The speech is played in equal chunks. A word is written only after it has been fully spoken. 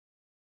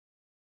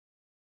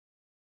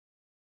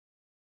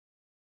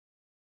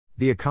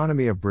The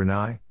economy of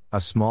Brunei,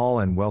 a small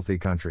and wealthy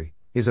country,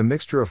 is a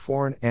mixture of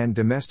foreign and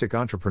domestic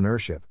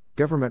entrepreneurship,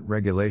 government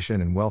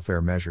regulation and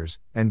welfare measures,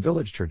 and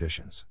village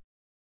traditions.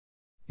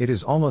 It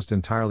is almost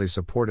entirely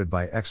supported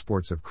by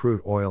exports of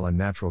crude oil and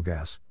natural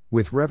gas,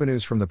 with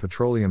revenues from the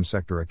petroleum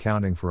sector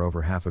accounting for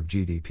over half of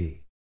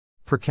GDP.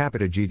 Per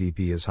capita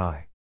GDP is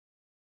high.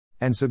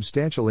 And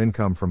substantial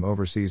income from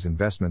overseas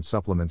investment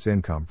supplements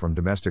income from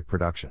domestic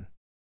production.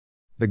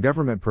 The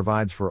government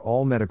provides for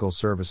all medical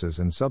services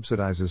and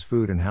subsidizes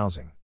food and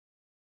housing.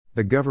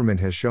 The government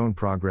has shown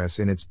progress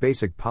in its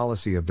basic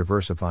policy of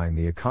diversifying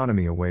the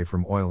economy away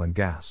from oil and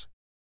gas.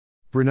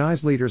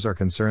 Brunei's leaders are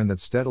concerned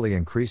that steadily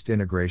increased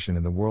integration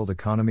in the world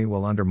economy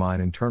will undermine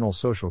internal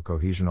social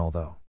cohesion,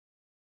 although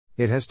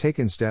it has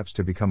taken steps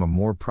to become a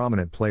more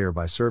prominent player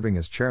by serving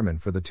as chairman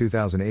for the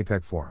 2000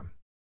 APEC Forum.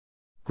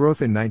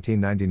 Growth in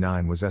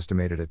 1999 was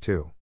estimated at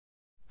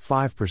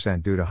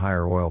 2.5% due to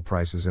higher oil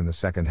prices in the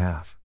second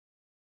half.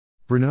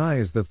 Brunei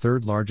is the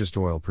third largest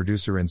oil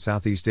producer in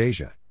Southeast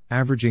Asia,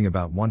 averaging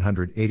about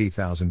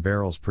 180,000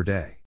 barrels per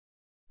day.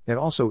 It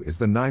also is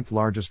the ninth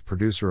largest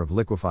producer of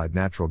liquefied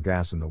natural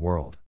gas in the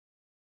world.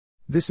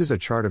 This is a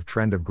chart of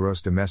trend of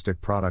gross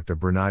domestic product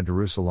of Brunei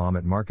Darussalam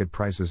at market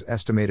prices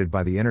estimated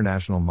by the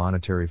International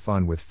Monetary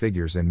Fund with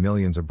figures in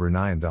millions of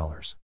Bruneian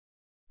dollars.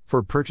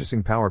 For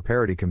purchasing power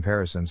parity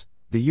comparisons,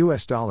 the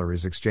US dollar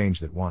is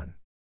exchanged at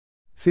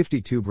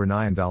 1.52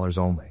 Bruneian dollars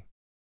only.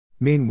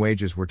 Mean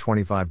wages were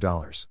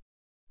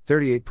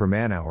 $25.38 per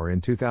man-hour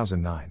in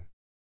 2009.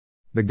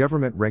 The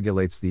government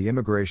regulates the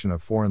immigration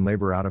of foreign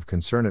labor out of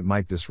concern it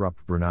might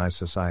disrupt Brunei's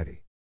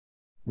society.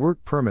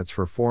 Work permits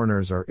for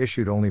foreigners are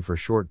issued only for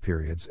short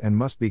periods and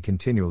must be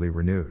continually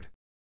renewed.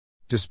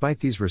 Despite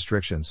these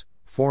restrictions,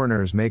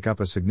 foreigners make up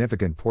a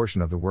significant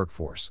portion of the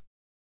workforce.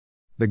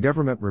 The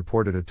government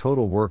reported a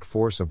total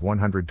workforce of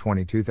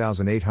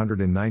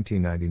 122,800 in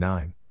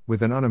 1999,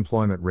 with an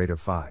unemployment rate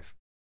of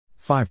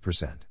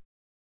 5%.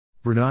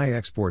 Brunei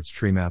exports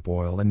Trimap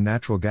oil and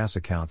natural gas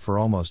account for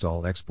almost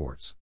all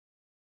exports.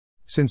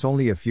 Since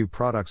only a few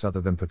products other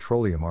than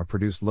petroleum are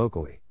produced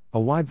locally, a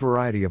wide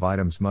variety of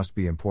items must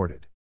be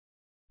imported.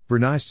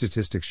 Brunei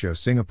statistics show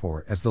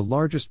Singapore as the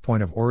largest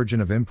point of origin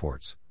of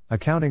imports,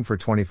 accounting for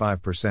 25%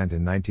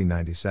 in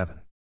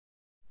 1997.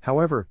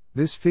 However,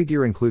 this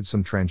figure includes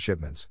some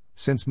transshipments,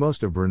 since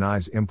most of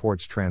Brunei's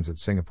imports transit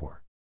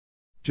Singapore.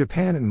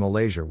 Japan and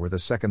Malaysia were the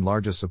second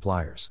largest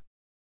suppliers.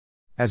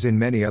 As in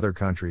many other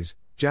countries,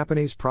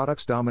 Japanese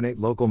products dominate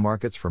local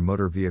markets for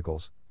motor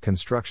vehicles,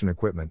 construction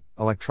equipment,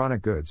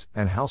 electronic goods,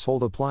 and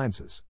household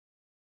appliances.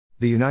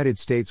 The United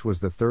States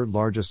was the third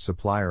largest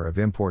supplier of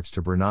imports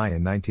to Brunei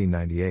in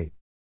 1998.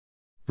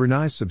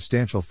 Brunei's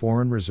substantial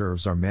foreign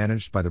reserves are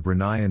managed by the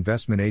Brunei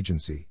Investment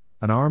Agency,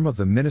 an arm of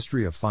the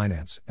Ministry of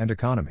Finance and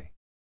Economy.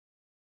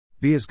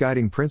 BIA's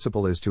guiding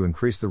principle is to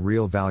increase the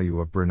real value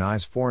of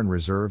Brunei's foreign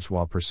reserves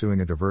while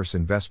pursuing a diverse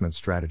investment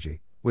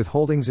strategy, with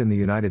holdings in the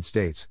United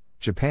States,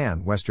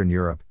 Japan, Western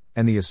Europe,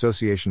 and the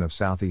Association of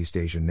Southeast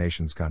Asian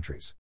Nations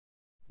countries.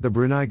 The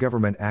Brunei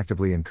government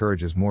actively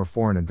encourages more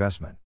foreign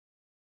investment.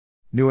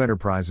 New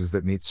enterprises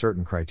that meet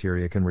certain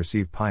criteria can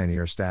receive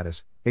pioneer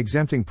status,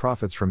 exempting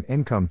profits from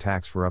income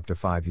tax for up to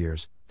 5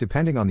 years,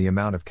 depending on the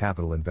amount of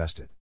capital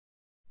invested.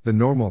 The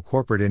normal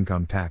corporate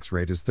income tax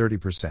rate is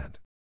 30%.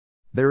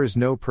 There is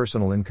no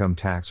personal income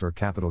tax or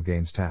capital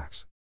gains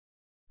tax.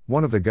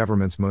 One of the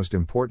government's most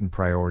important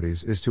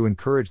priorities is to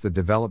encourage the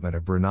development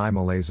of Brunei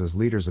Malaysia's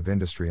leaders of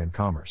industry and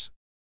commerce.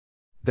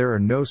 There are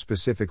no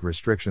specific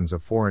restrictions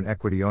of foreign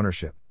equity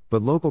ownership,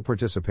 but local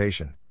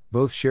participation,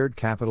 both shared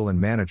capital and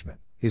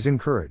management, is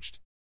encouraged.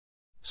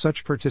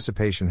 Such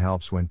participation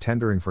helps when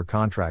tendering for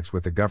contracts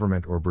with the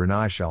government or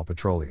Brunei Shell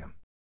Petroleum.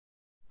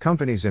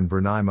 Companies in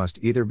Brunei must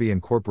either be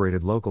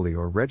incorporated locally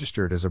or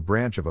registered as a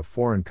branch of a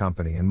foreign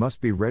company and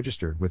must be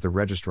registered with the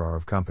Registrar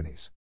of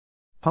Companies.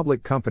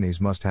 Public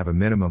companies must have a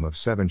minimum of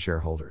 7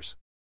 shareholders.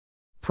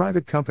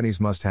 Private companies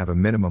must have a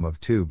minimum of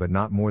 2 but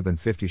not more than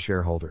 50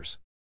 shareholders.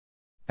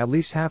 At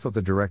least half of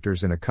the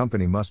directors in a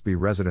company must be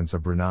residents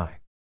of Brunei.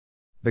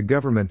 The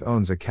government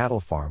owns a cattle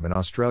farm in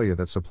Australia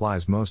that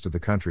supplies most of the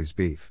country's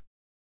beef.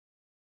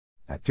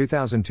 At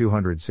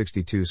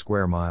 2,262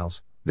 square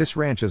miles, this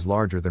ranch is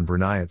larger than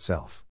Brunei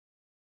itself.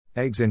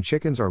 Eggs and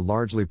chickens are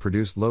largely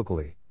produced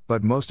locally,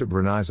 but most of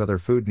Brunei's other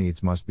food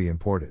needs must be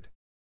imported.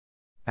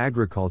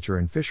 Agriculture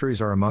and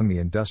fisheries are among the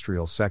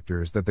industrial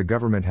sectors that the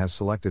government has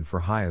selected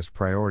for highest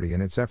priority in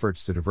its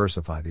efforts to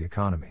diversify the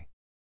economy.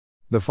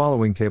 The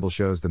following table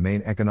shows the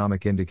main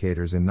economic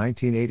indicators in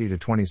 1980 to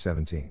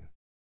 2017.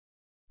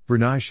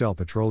 Brunei Shell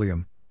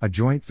Petroleum, a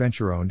joint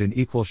venture owned in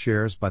equal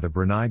shares by the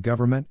Brunei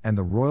government and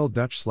the Royal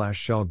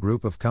Dutch/Shell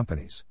Group of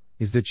companies,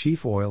 is the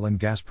chief oil and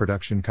gas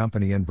production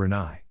company in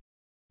Brunei.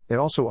 It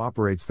also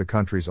operates the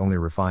country's only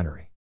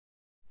refinery.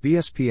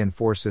 BSP and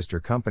 4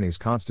 sister companies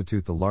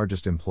constitute the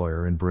largest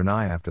employer in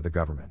Brunei after the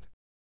government.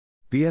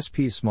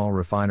 BSP's small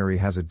refinery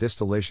has a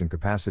distillation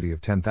capacity of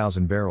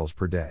 10,000 barrels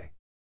per day.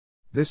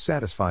 This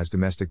satisfies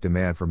domestic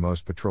demand for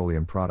most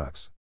petroleum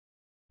products.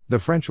 The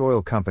French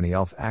oil company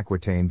Elf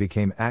Aquitaine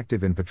became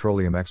active in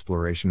petroleum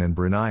exploration in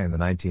Brunei in the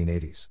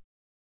 1980s.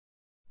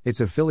 Its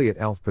affiliate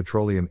Elf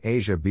Petroleum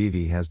Asia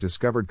BV has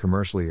discovered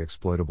commercially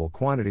exploitable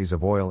quantities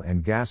of oil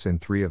and gas in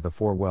 3 of the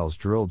 4 wells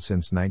drilled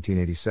since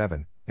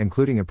 1987,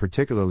 including a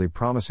particularly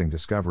promising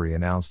discovery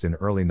announced in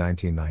early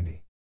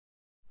 1990.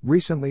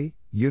 Recently,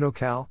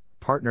 Unocal,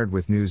 partnered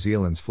with New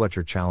Zealand's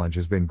Fletcher Challenge,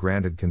 has been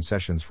granted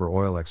concessions for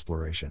oil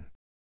exploration.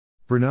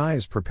 Brunei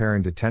is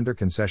preparing to tender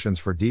concessions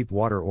for deep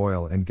water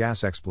oil and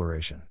gas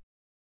exploration.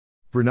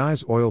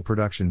 Brunei's oil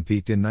production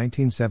peaked in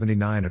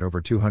 1979 at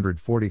over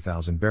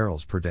 240,000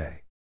 barrels per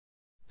day.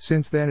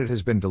 Since then it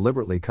has been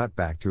deliberately cut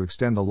back to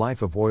extend the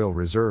life of oil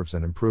reserves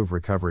and improve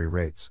recovery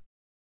rates.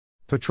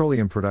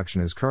 Petroleum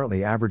production is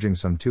currently averaging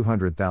some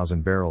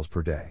 200,000 barrels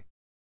per day.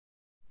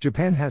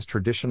 Japan has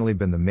traditionally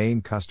been the main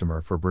customer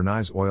for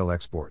Brunei's oil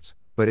exports,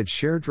 but its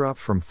share dropped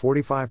from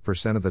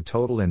 45% of the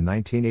total in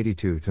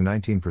 1982 to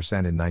 19%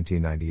 in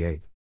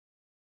 1998.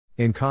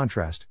 In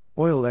contrast,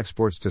 oil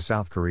exports to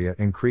South Korea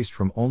increased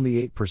from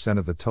only 8%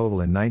 of the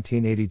total in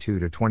 1982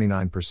 to 29%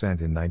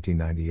 in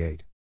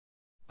 1998.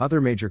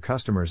 Other major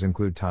customers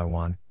include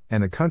Taiwan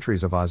and the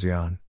countries of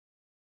ASEAN.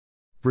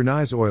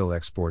 Brunei's oil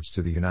exports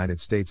to the United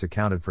States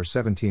accounted for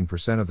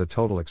 17% of the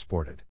total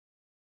exported.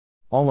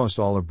 Almost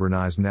all of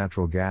Brunei's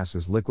natural gas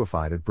is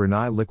liquefied at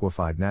Brunei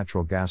Liquefied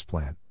Natural Gas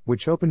Plant,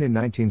 which opened in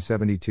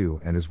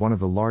 1972 and is one of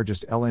the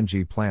largest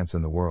LNG plants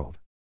in the world.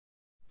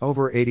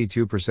 Over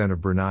 82%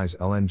 of Brunei's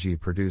LNG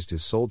produced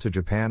is sold to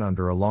Japan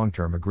under a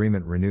long-term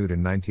agreement renewed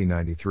in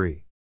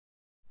 1993.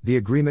 The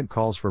agreement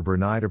calls for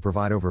Brunei to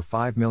provide over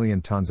 5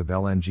 million tons of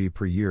LNG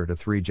per year to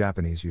 3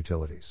 Japanese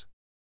utilities.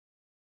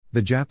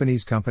 The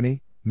Japanese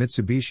company,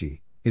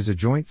 Mitsubishi, is a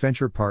joint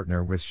venture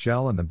partner with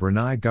Shell and the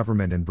Brunei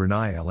government in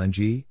Brunei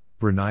LNG,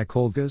 Brunei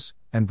Coalgas,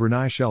 and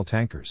Brunei Shell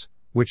tankers,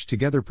 which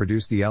together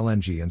produce the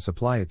LNG and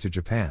supply it to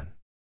Japan.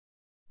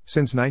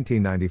 Since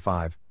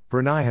 1995,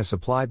 Brunei has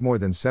supplied more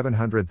than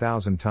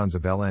 700,000 tons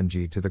of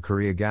LNG to the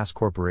Korea Gas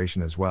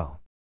Corporation as well.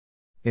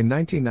 In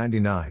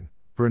 1999,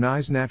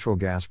 Brunei's natural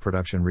gas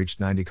production reached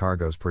 90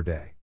 cargoes per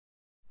day.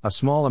 A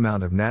small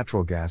amount of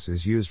natural gas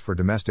is used for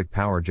domestic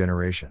power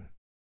generation.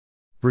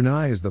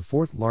 Brunei is the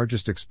 4th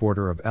largest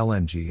exporter of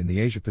LNG in the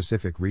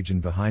Asia-Pacific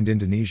region behind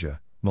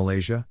Indonesia,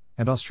 Malaysia,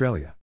 and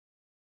Australia.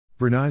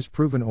 Brunei's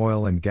proven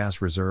oil and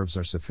gas reserves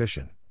are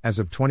sufficient, as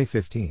of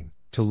 2015,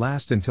 to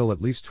last until at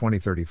least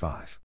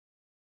 2035.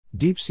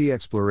 Deep-sea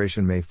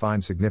exploration may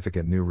find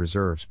significant new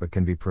reserves but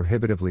can be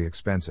prohibitively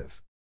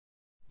expensive.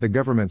 The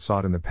government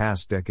sought in the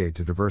past decade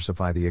to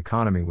diversify the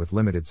economy with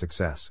limited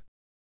success.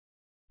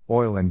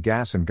 Oil and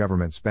gas and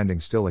government spending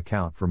still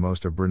account for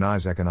most of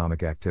Brunei's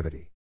economic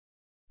activity.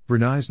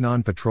 Brunei's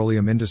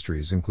non-petroleum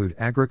industries include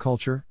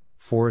agriculture,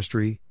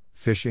 forestry,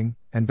 fishing,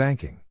 and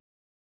banking.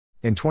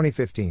 In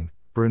 2015,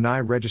 Brunei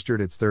registered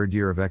its 3rd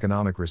year of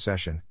economic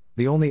recession,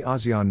 the only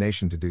ASEAN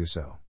nation to do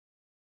so.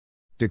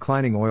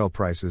 Declining oil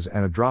prices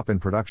and a drop in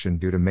production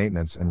due to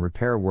maintenance and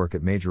repair work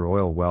at major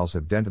oil wells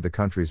have dented the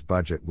country's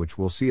budget, which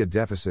will see a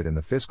deficit in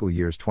the fiscal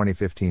years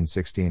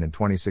 2015-16 and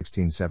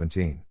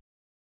 2016-17.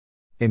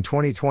 In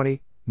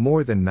 2020,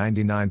 more than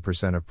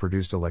 99% of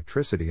produced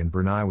electricity in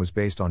Brunei was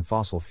based on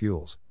fossil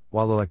fuels,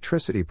 while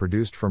electricity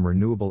produced from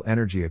renewable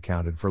energy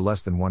accounted for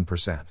less than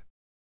 1%.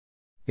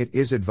 It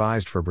is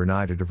advised for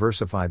Brunei to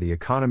diversify the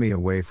economy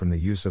away from the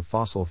use of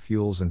fossil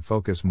fuels and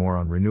focus more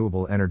on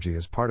renewable energy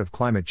as part of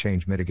climate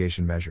change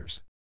mitigation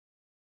measures.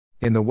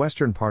 In the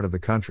western part of the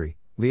country,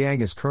 Liang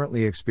is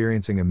currently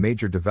experiencing a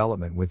major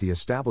development with the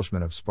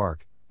establishment of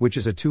Spark, which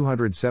is a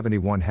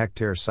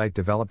 271-hectare site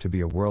developed to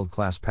be a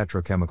world-class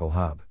petrochemical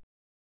hub.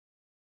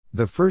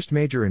 The first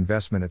major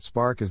investment at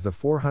Spark is the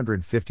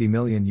 $450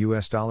 million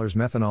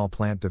methanol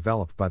plant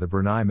developed by the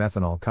Brunei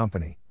Methanol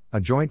Company, a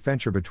joint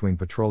venture between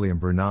Petroleum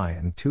Brunei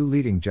and 2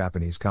 leading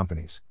Japanese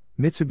companies,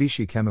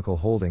 Mitsubishi Chemical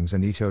Holdings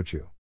and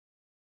Itochu.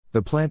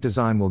 The plant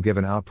design will give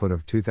an output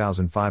of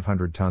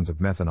 2,500 tons of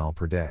methanol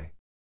per day.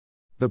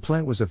 The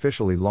plant was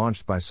officially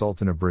launched by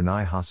Sultan of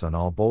Brunei Hassan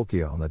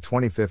al-Bolkiah on the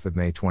 25th of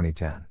May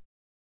 2010.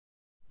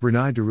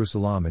 Brunei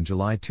Darussalam in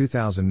July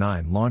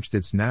 2009 launched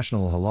its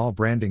national halal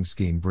branding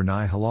scheme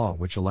Brunei Halal,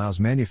 which allows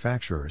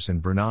manufacturers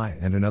in Brunei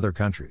and in other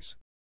countries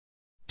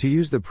to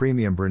use the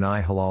premium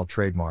Brunei Halal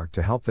trademark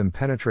to help them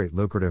penetrate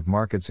lucrative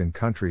markets in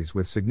countries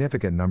with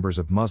significant numbers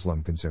of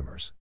Muslim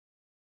consumers.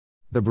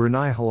 The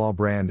Brunei Halal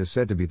brand is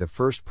said to be the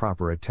first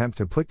proper attempt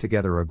to put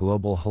together a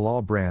global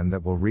halal brand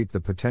that will reap the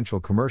potential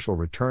commercial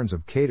returns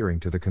of catering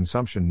to the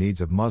consumption needs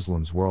of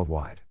Muslims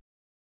worldwide.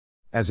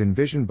 As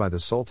envisioned by the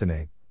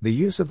Sultanate, the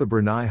use of the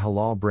Brunei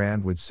Halal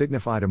brand would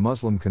signify to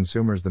Muslim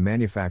consumers the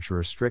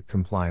manufacturer's strict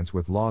compliance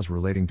with laws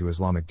relating to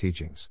Islamic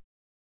teachings.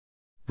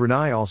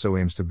 Brunei also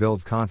aims to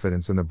build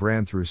confidence in the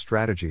brand through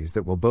strategies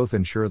that will both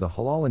ensure the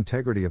halal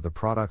integrity of the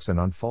products and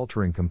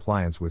unfaltering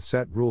compliance with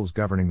set rules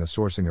governing the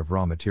sourcing of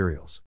raw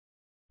materials,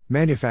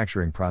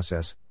 manufacturing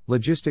process,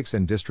 logistics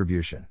and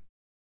distribution.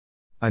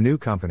 A new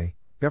company,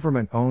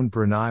 government-owned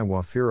Brunei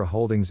Wafira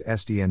Holdings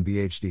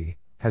SDNBHD,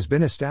 has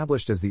been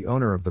established as the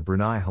owner of the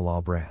Brunei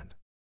Halal brand.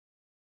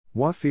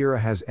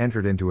 Wafira has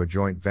entered into a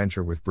joint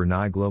venture with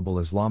Brunei Global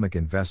Islamic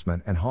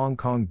Investment and Hong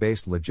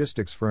Kong-based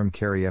logistics firm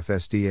Carry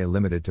FSDA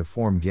Limited to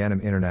form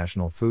Ghanem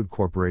International Food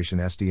Corporation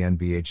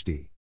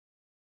SDN-BHD.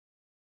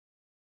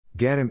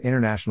 Ghanem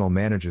International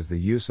manages the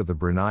use of the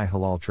Brunei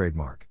Halal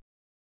trademark.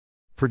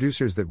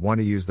 Producers that want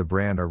to use the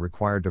brand are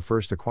required to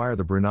first acquire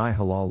the Brunei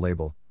Halal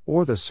label,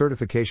 or the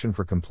certification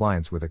for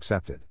compliance with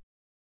accepted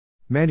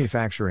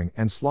manufacturing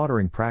and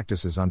slaughtering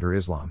practices under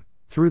Islam,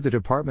 through the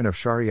Department of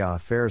Sharia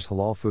Affairs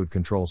Halal Food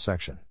Control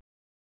section.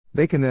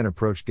 They can then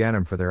approach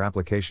Ghanem for their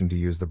application to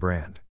use the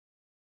brand.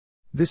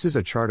 This is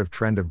a chart of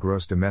trend of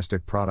gross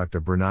domestic product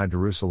of Brunei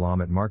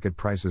Darussalam at market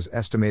prices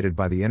estimated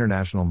by the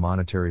International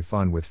Monetary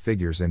Fund with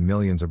figures in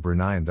millions of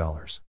Bruneian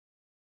dollars.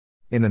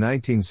 In the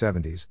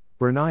 1970s,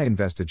 Brunei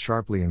invested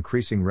sharply,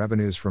 increasing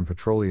revenues from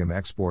petroleum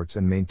exports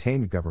and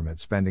maintained government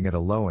spending at a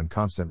low and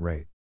constant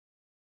rate.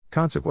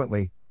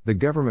 Consequently, the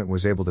government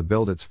was able to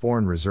build its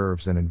foreign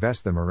reserves and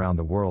invest them around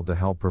the world to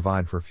help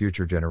provide for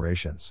future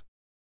generations.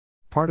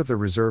 Part of the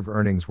reserve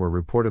earnings were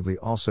reportedly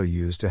also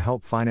used to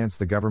help finance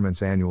the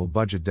government's annual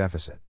budget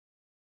deficit.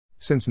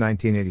 Since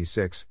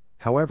 1986,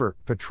 however,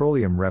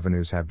 petroleum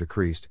revenues have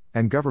decreased,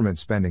 and government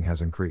spending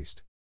has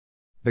increased.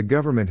 The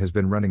government has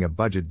been running a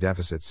budget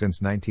deficit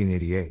since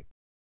 1988.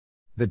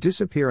 The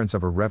disappearance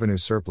of a revenue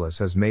surplus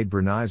has made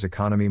Brunei's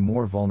economy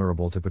more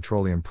vulnerable to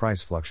petroleum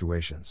price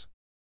fluctuations.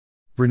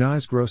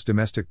 Brunei's gross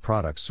domestic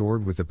product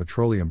soared with the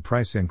petroleum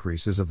price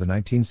increases of the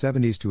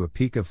 1970s to a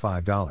peak of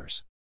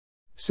 $5.7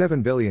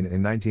 billion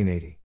in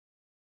 1980.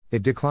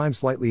 It declined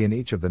slightly in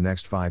each of the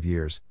next 5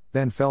 years,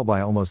 then fell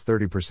by almost 30%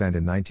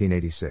 in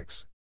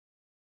 1986.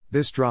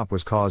 This drop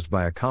was caused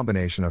by a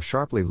combination of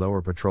sharply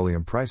lower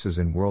petroleum prices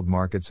in world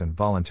markets and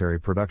voluntary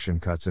production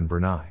cuts in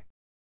Brunei.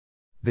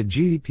 The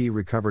GDP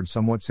recovered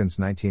somewhat since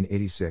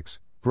 1986,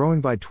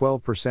 growing by 12%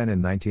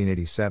 in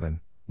 1987,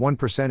 1%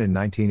 in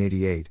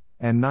 1988,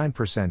 and 9%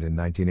 in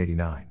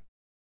 1989.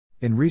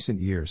 In recent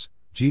years,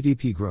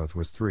 GDP growth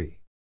was 3.5%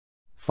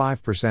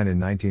 in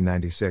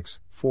 1996,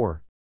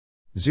 4.0%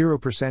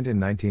 in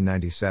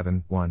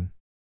 1997, 1.0%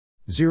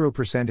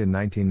 in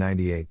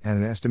 1998,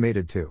 and an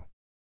estimated 2.5%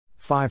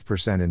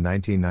 in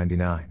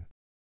 1999.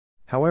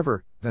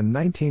 However, the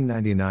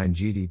 1999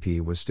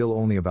 GDP was still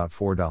only about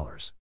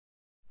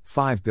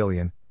 $4.5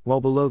 billion,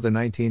 well below the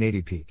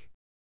 1980 peak.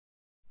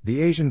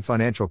 The Asian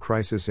financial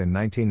crisis in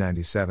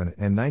 1997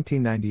 and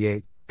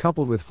 1998,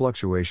 coupled with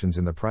fluctuations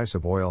in the price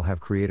of oil, have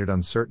created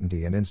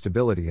uncertainty and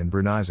instability in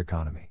Brunei's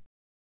economy.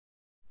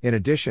 In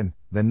addition,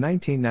 the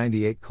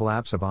 1998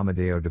 collapse of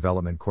Amadeo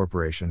Development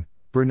Corporation,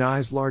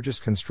 Brunei's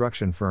largest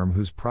construction firm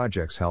whose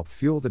projects helped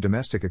fuel the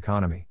domestic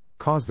economy,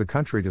 caused the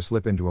country to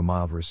slip into a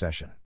mild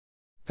recession.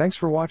 Thanks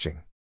for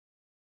watching.